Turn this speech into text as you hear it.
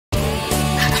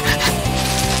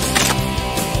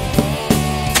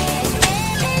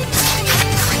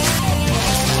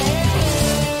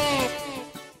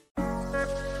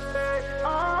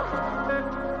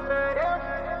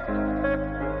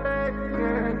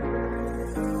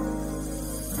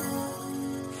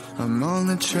I'm on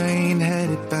the train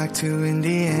headed back to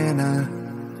Indiana.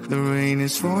 The rain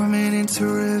is forming into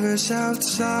rivers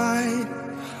outside,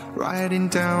 writing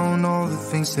down all the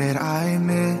things that I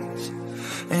miss,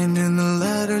 and in the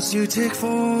letters you take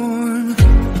form.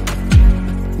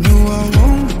 No, I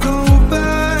won't go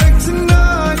back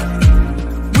tonight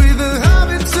with the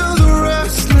habits of the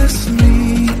restless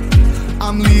me.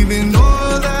 I'm leaving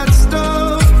all that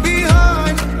stuff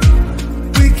behind.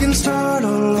 We can start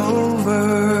all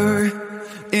over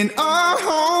in our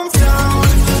hometown,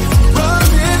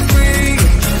 running free.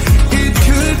 It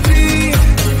could be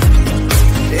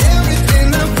everything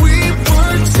that we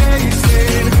were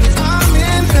chasing. I'm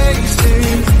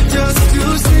impatient just to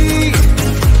see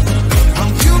how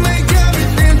you make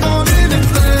everything fall into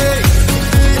place.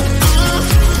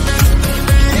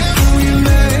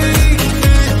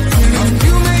 How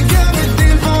you make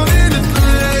everything fall into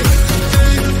place.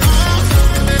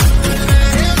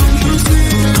 You see,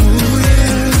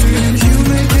 you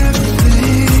make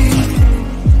everything.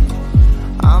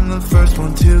 I'm the first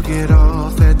one to get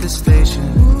off at the station.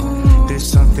 There's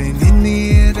something in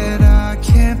the air that I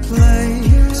can't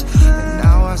place, and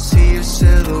now I see your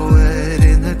silhouette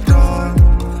in the dark.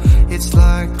 It's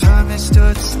like time has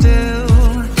stood still.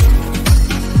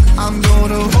 I'm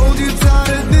gonna hold you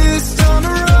tighter this time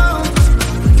around.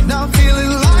 Now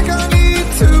feeling like I need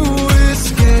to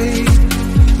escape.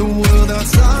 The world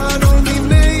outside only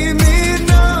made me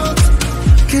numb,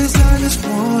 'cause I just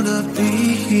wanna be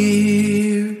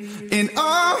here in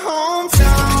our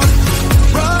hometown,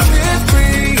 running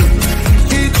free.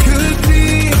 It could be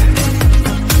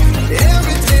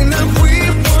everything that we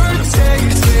were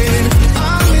chasing.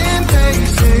 I'm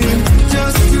impatient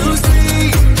just to see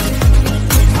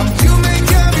how you make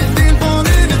everything fall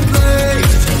into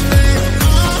place.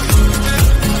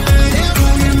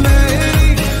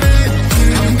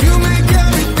 How you make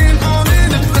everything fall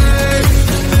into place.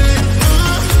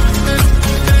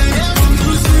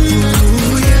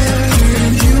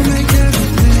 You make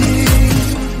everything.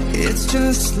 It's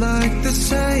just like the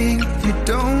saying, you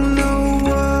don't know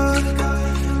what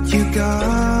you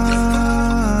got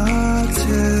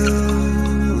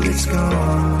till it's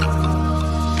gone.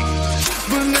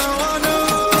 But now I know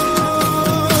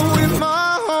in my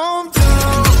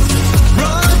hometown,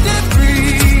 running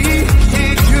free,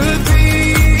 it could be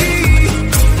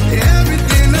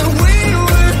everything that we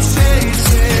were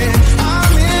chasing.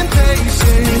 I'm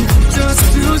impatient just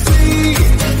to see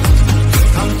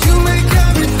how you make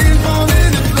everything fall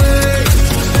into place.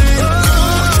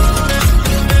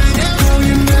 How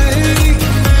you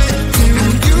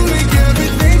make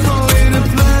everything fall into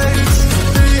place.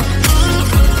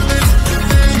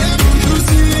 You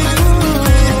see,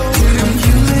 you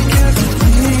make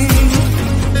everything.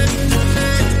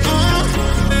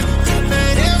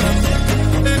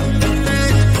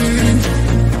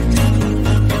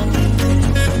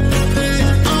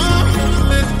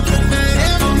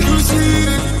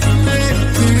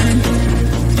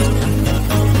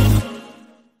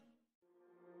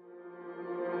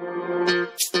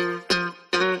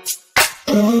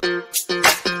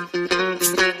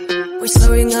 We're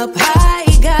soaring up high,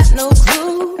 got no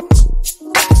clue.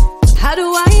 How do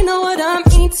I know what I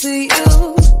mean to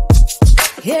you?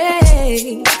 Yeah.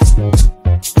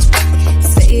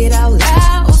 Say it out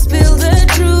loud, spill the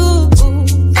truth.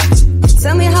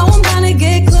 Tell me how I'm gonna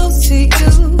get close to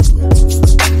you.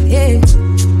 Yeah.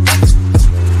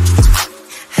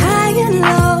 High and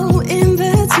low, in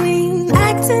between,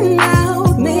 acting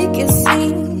out, make it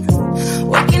seem.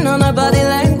 Working on our body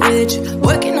language,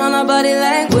 working on our body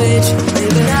language.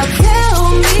 Baby, now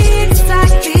tell me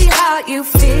exactly how you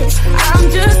feel. I'm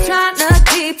just trying to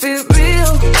keep it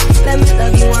real. Let me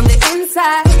love you on the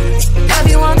inside, love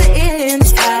you on the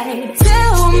inside.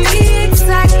 Tell me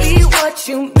exactly what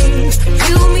you mean.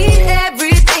 You mean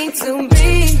everything to me.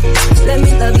 Let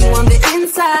me love you on the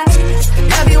inside,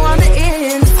 love you on the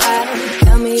inside.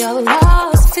 Tell me you're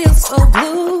lost, feel so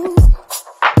blue,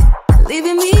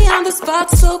 leaving me on the spot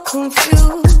so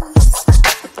confused.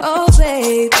 Oh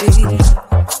baby,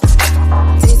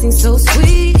 tasting so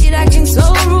sweet, acting so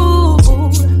rude.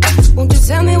 Won't you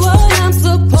tell me what I'm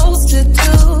supposed to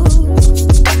do?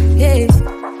 Yeah.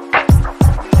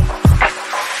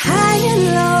 High and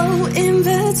low, in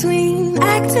between,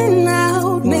 acting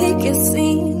out, make it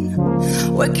seem.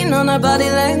 Working on our body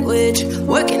language,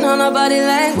 working on our body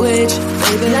language.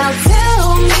 Baby, now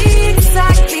tell me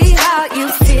exactly how you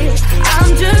feel.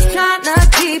 I'm just trying to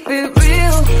keep it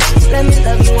real. Let me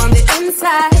love you on the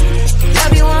inside,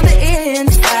 love you on the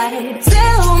inside.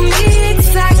 Tell me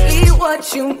exactly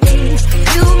what you mean.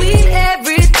 You mean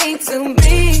everything to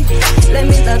me. Let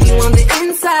me love you on the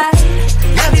inside,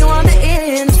 love you on the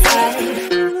inside.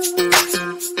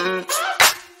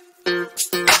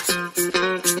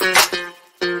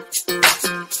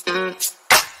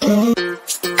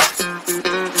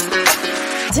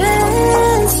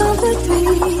 sympathy.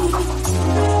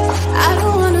 I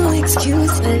don't want no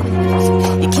excuses.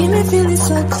 You keep me feeling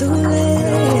so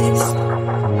clueless.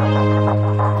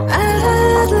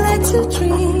 I'd like to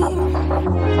dream.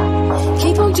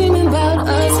 Keep on dreaming about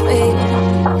us, baby.